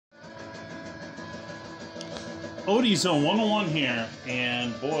Odie Zone 101 here,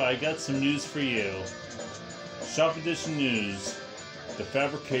 and boy, I got some news for you. Shop Edition News, the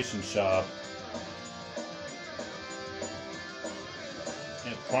fabrication shop.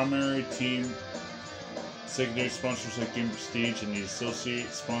 And primary team, secondary sponsors like Game Prestige, and the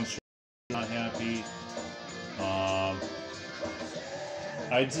associate sponsor not happy.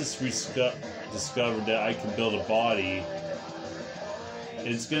 I just discovered that I can build a body.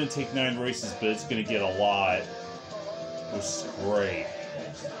 It's going to take 9 races, but it's going to get a lot. Which is great.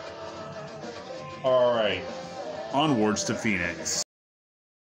 Alright, onwards to Phoenix.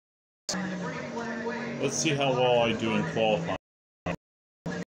 Let's see how well I do in qualifying.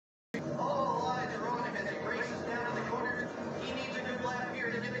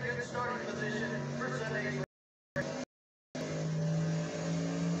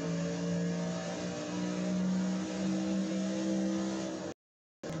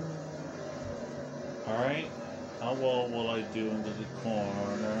 Alright, how well will I do into the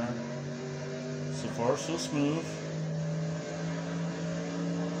corner? So far, so smooth.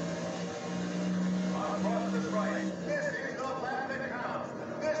 This is the lap that counts.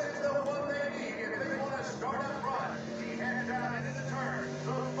 This is the one they need if they want to start up front. He heads out into the turn.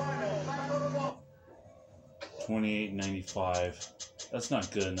 The final lap of the 28.95. That's not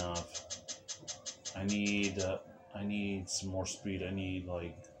good enough. I need some more speed. I need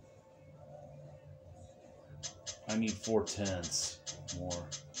 4/10 more.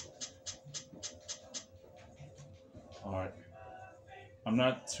 Alright. I'm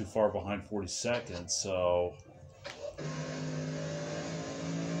not too far behind 40 seconds, so...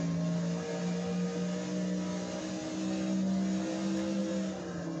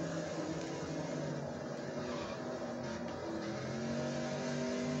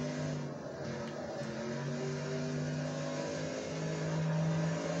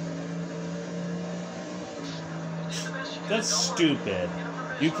 That's stupid.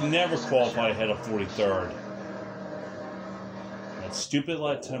 You can never qualify ahead of 43rd. That stupid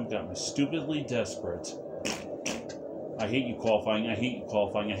lap time got me stupidly desperate. I hate you qualifying. I hate you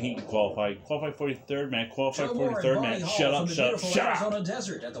qualifying. I hate you qualifying. Qualify 43rd, man. Qualify 43rd, man. Shut up, shut up, shut up. Arizona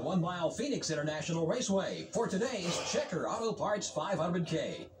Desert at the 1 Mile Phoenix International Raceway for today's Checker Auto Parts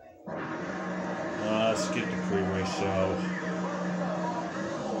 500K. Skip the pre-race show.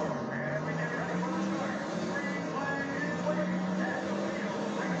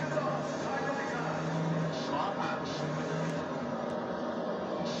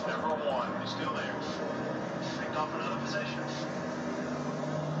 Still there. Picked off another position.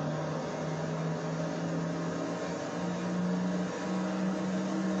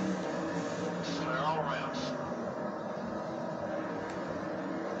 Clear all around.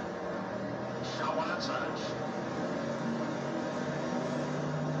 Got one outside.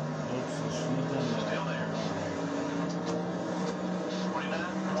 Oops, I shouldn't have done that. Still there.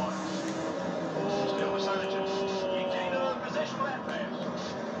 29-1. Still beside you. You gained another position lap pass.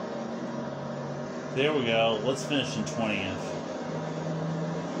 There we go. Let's finish in 20th.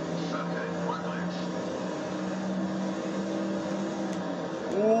 Okay, we're clear.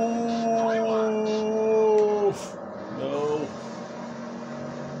 Oof. No.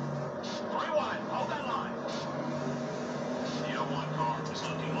 3 wide. Hold that line. The 01 car is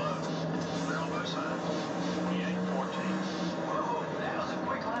looking low. Clear on both sides. 28-14. Whoa, that was a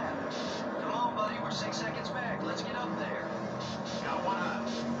quick lap. Come on, buddy. We're 6 seconds back. Let's get up there. Got one eye.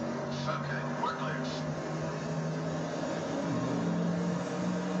 Okay, we're clear.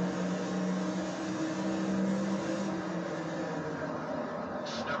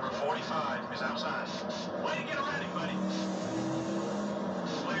 Number 45 is outside. Way to get around him, buddy.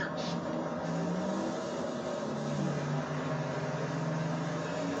 Clear.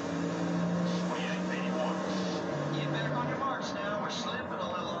 Get back on your marks now. We're slipping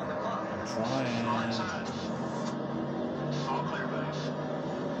a little on the clock. Trying. Inside. All clear, buddy.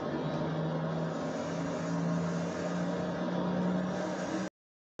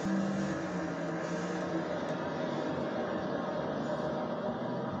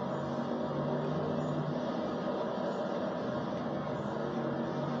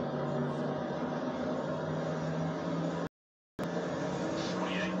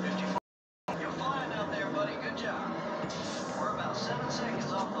 You're flying out there, buddy. Good job. We're about 7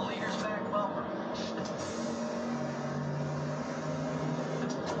 seconds off the leader's back bumper.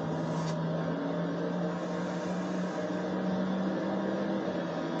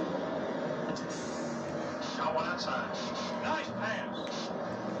 Got one outside. Nice pass.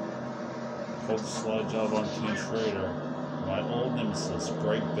 Full slide job on Team Schrader. My old nemesis,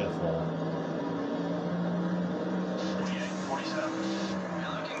 Greg Biffle. 48-47.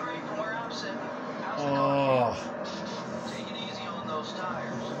 You're looking great from where I'm sitting. How's it going? Oh.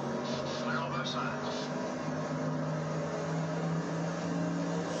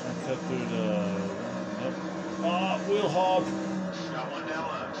 through the... Nope. Ah, wheel hog. Got one down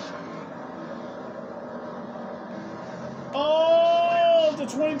low. Oh, the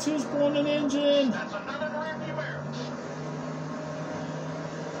 22's blowing an engine. That's another rearview mirror.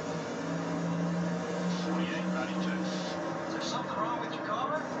 48.92. Is there something wrong with your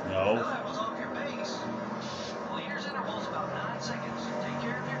car? No. That was off your base. Leader's interval's about 9 seconds. Take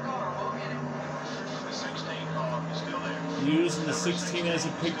care of your car. We'll get it. The 16 car is still there. Using the 16 as a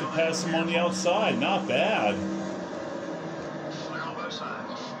pick to pass him on the outside. Not bad. Clear on both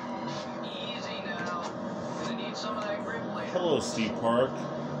sides. Easy now. Gonna need some of that grip later. Hello, Steve Park.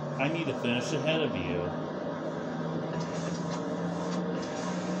 I need to finish ahead of you.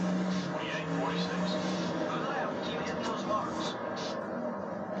 28.46. Good lap. Keep hitting those marks.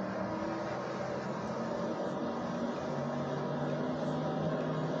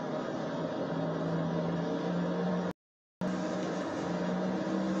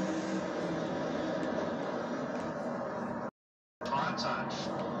 Onside.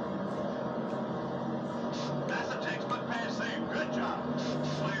 That's a textbook pass there. Good job.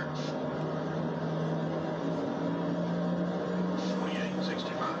 Clear.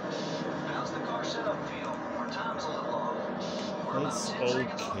 28.65. How's the car set up feel? Our time's a little off. We're about That's 10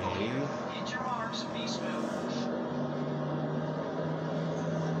 seconds off the okay. lead. Hit your marks. Be smooth.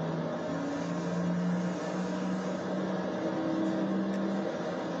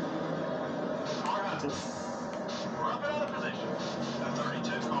 All right. We're up out of position. The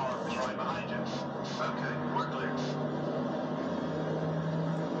 32 car is right behind you. Okay, we're clear.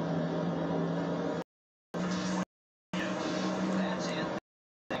 That's it.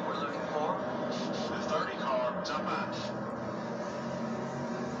 Thing we're looking for. The 30 car is up high.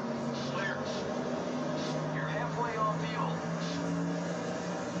 Clear. You're halfway on fuel.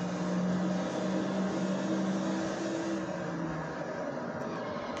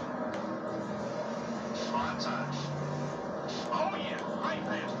 Onside. Oh yeah, great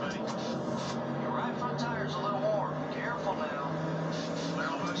pass, buddy. Your right front tire's a little warm. Careful now. Clear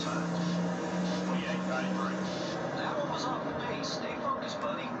on both sides. 28.93. That one was off the base. Stay focused,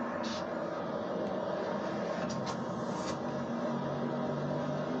 buddy.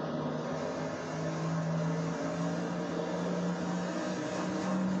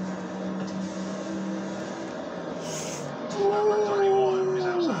 Number 31 is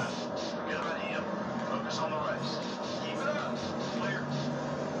outside. Forget about him. Focus on the race. Keep it up. Clear.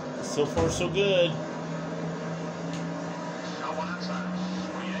 So far, so good. Got one outside.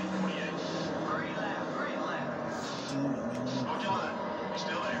 28.28. Great lap. Great lap. Hold your line. You're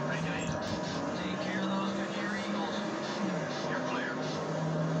still there. Take it easy. Take care of those Goodyear Eagles. You're clear.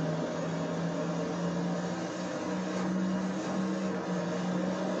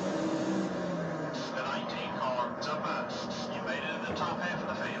 The 19 car is up high. You made it in the top half of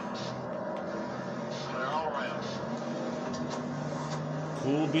the field. Clear all around.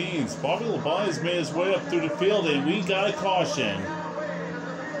 Cool beans. Bobby Labonte's made his way up through the field, and we got a caution.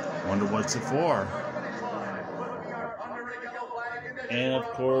 Wonder what's it for? And of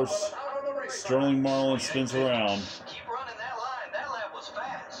course, Sterling Marlin spins around. Keep running that line. That lap was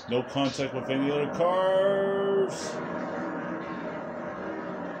fast. No contact with any other cars.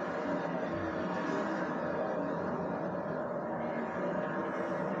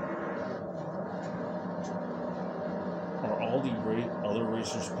 Are all the other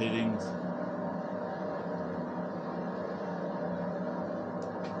racers pitting?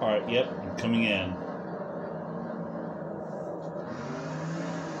 Alright, yep, I'm coming in.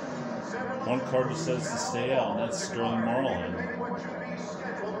 One car decides to stay out, and that's Sterling Marlin.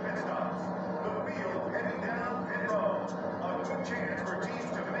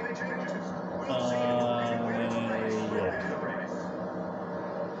 Yeah.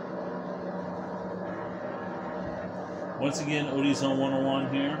 Once again, Odie's on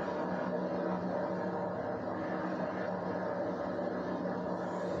 101 here.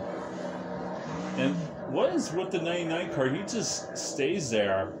 And what is with the 99 car? He just stays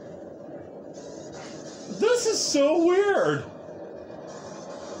there. This is so weird.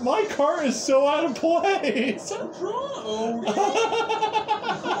 My car is so out of place. What's wrong? The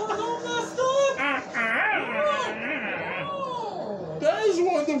car's all messed up. That is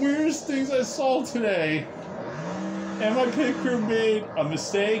one of the weirdest things I saw today. And my pit crew made a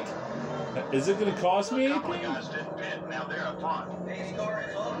mistake. Is it going to cost me A couple of anything? guys didn't pit. Now they're up front.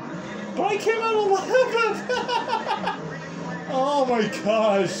 But I came out 11th. Oh my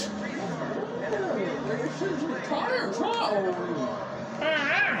gosh.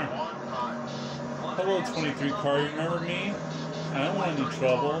 Hello, 23 car. You remember me? I don't want any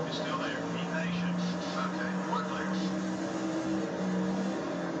trouble. Still there. Be patient. Okay, we're clear.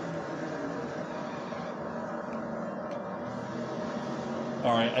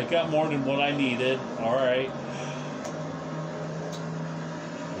 Alright, I got more than what I needed. Alright.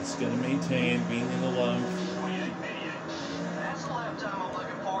 It's gonna maintain being in the 11th. 28.88. That's the lap time I'm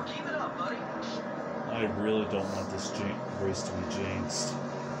looking for. Keep it up, buddy. I really don't want this race to be jinxed.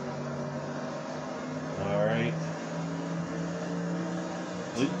 Alright.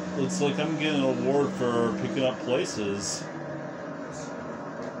 Looks like I'm getting an award for picking up places.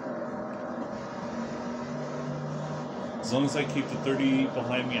 As long as I keep the 30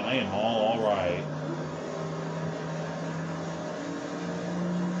 behind me, I am all right.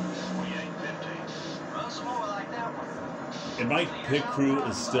 28.15. Run some more like that one. And my pit crew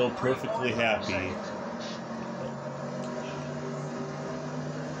is still perfectly happy.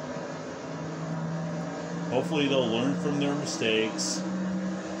 Hopefully they'll learn from their mistakes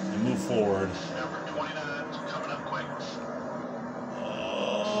and move forward. Number 29 is coming up quick.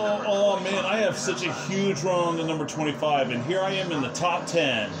 Oh man, I have such a huge run on the number 25, and here I am in the top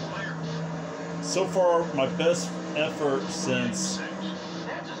 10. Clear. So far, my best effort since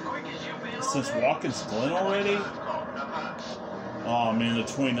That's as quick as you've been all day. Watkins Glen already. Oh man, the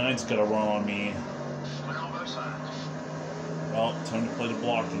 29's got a run on me. Clear on both sides. Well, time to play the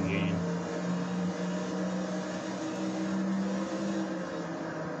blocking game.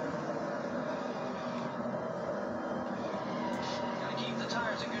 Gotta keep the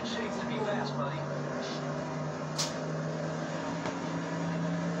tires in good shape to be fast, buddy.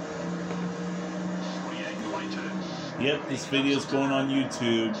 Yep, this video's going on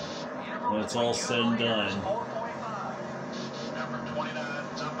YouTube when it's all said and done. Number 29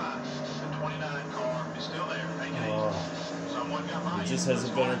 is up high. The 29 car is still there. Take it easy. Someone got by It you. just has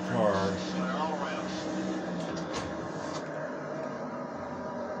a better car. Clear all around.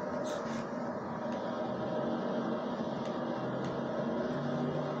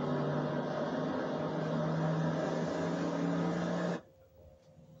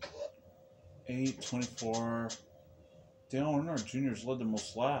 Eight 24. Dale Earnhardt Jr.'s led the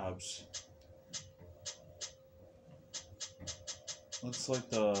most laps. Looks like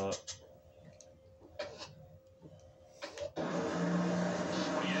the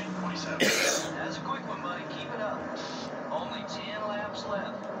 28.27. That's a quick one, buddy. Keep it up. Only 10 laps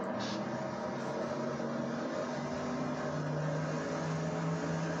left.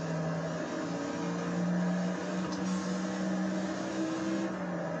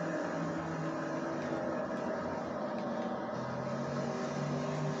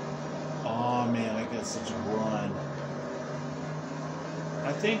 oh man, I got such a run.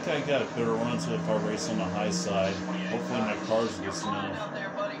 I think I got a better run so if I race on the high side. Hopefully my car's You're loose flying enough. out there,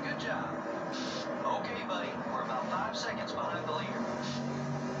 buddy. Good job. Okay, buddy. We're about 5 seconds behind the leader.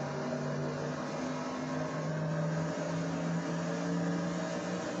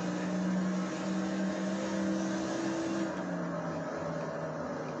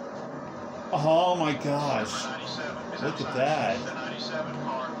 Oh my gosh. Number 97 is Look at outside. that. The 97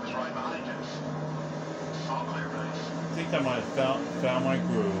 car is right behind you. All clear, buddy. I think I might have found my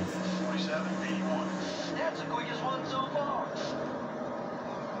groove. 27.81. That's the quickest one so far.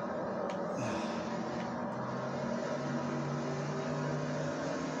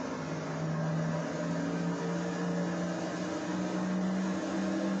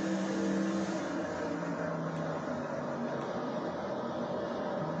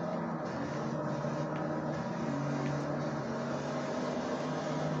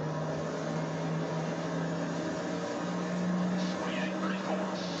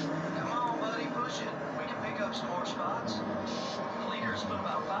 Come on, buddy, push it. We can pick up some more spots. The leader's put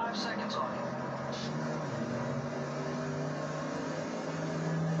about 5 seconds on you.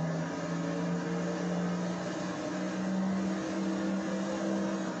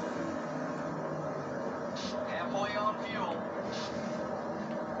 Halfway on fuel.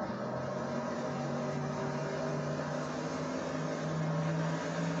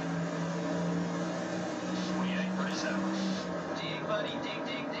 Dig, buddy, dig,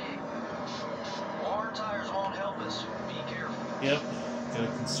 dig, dig. More tires won't help us. Be careful. Yep, gotta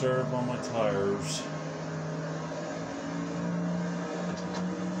conserve on my tires.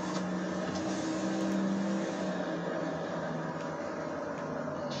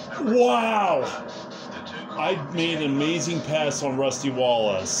 Wow! I made an amazing pass on Rusty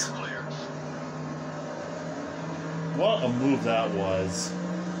Wallace. Clear. What a move that was.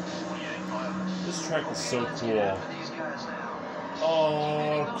 28.11. This track is so Let's get cool. after these guys now.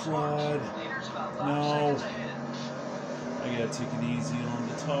 Oh, Those crud. marks. Leader's about 5 No. seconds ahead. I gotta take it easy on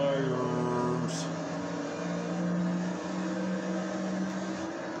the tires.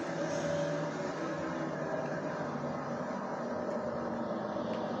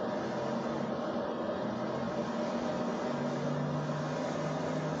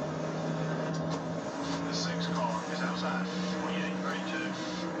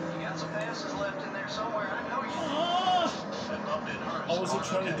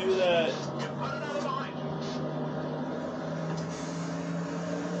 Stop trying to do that. You put another behind you.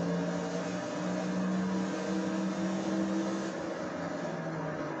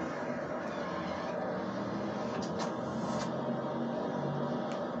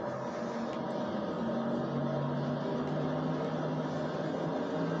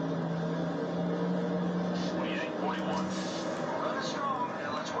 Running strong,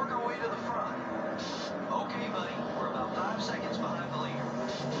 and let's work our way to the front. Okay, buddy, we're about 5 seconds behind the leader.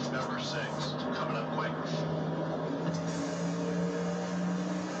 Number 6, coming up quick.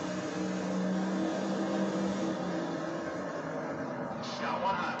 Got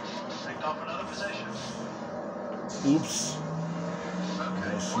one high. Picked off another position. Oops.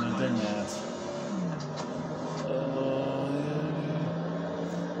 Okay, I shouldn't have done that.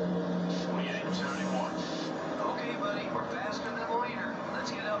 28-71. Okay, buddy, we're faster than the leader.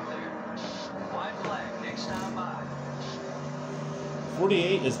 Let's get up there. White flag, next time by.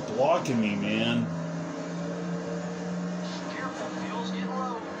 48 is blocking me, man. Careful, fuel's getting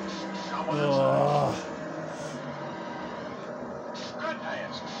low. Got one Ugh. inside. Good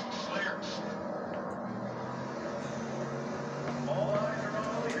pass. Clear. All eyes are on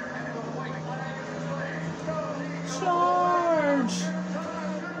the leader. And the white flag is displayed. Charge!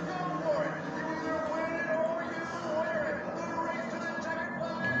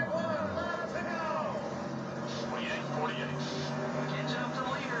 Catch up to the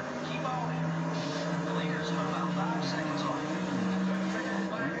leader. Keep on it. The leader's about 5 seconds off.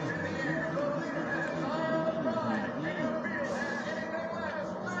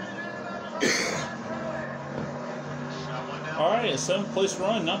 Alright, a 7th place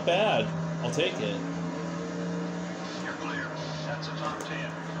run, not bad. I'll take it. You're clear. That's a top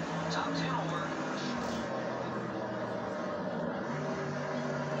 10. Top 10 will work.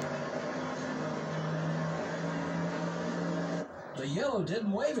 The yellow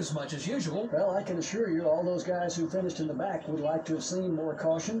didn't wave as much as usual. Well, I can assure you all those guys who finished in the back would like to have seen more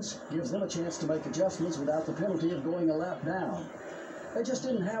cautions. Gives them a chance to make adjustments without the penalty of going a lap down. They just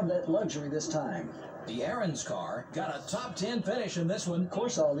didn't have that luxury this time. The Aaron's car got a top 10 finish in this one. Of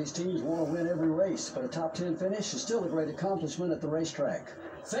course, all these teams want to win every race, but a top 10 finish is still a great accomplishment at the racetrack.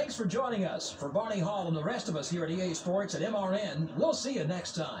 Thanks for joining us. For Barney Hall and the rest of us here at EA Sports and MRN, we'll see you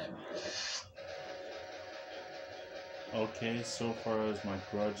next time. Okay, so far as my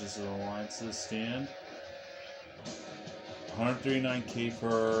grudges and alliances stand. 139k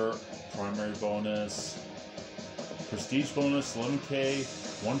for primary bonus. Prestige bonus, 11k,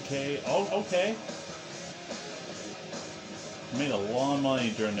 1k. Oh, okay. Made a lot of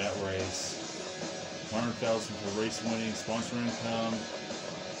money during that race. 100,000 for race winning, sponsor income.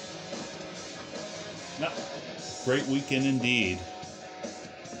 No, great weekend indeed.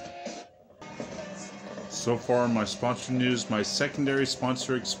 So far, my sponsor news, my secondary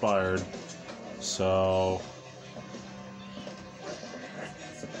sponsor expired. So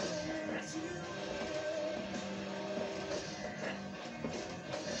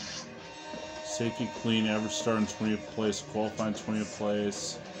safety clean, average start in 20th place, qualifying 20th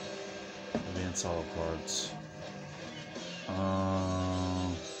place, advanced auto parts.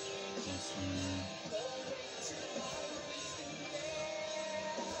 Let's see.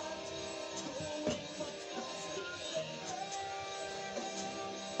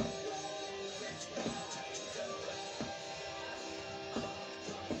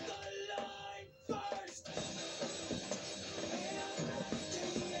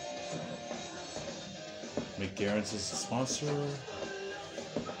 McGarren's is a sponsor.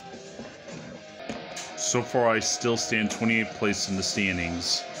 So far, I still stand 28th place in the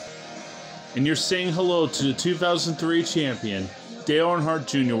standings. And you're saying hello to the 2003 champion, Dale Earnhardt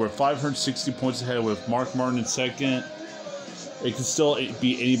Jr. with 560 points ahead with Mark Martin in second. It can still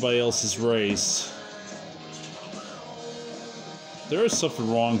be anybody else's race. There is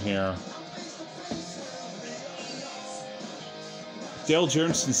something wrong here. Dale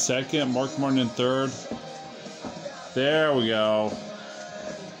Jarrett's in second, Mark Martin in third. There we go.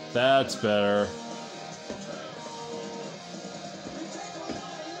 That's better.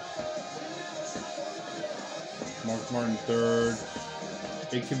 Mark Martin third.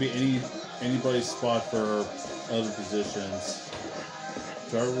 It could be anybody's spot for other positions.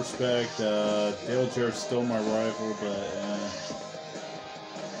 Driver respect. Dale Jarrett's still my rival, but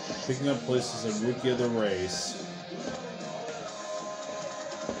picking up places as rookie of the race.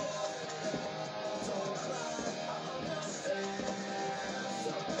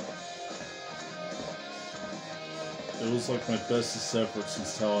 It was like my bestest effort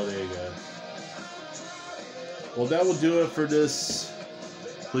since Talladega. Well, that will do it for this.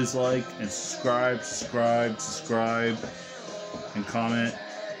 Please like and subscribe. and comment.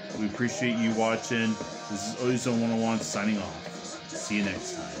 We appreciate you watching. This is Ozone 101 signing off. See you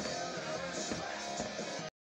next time.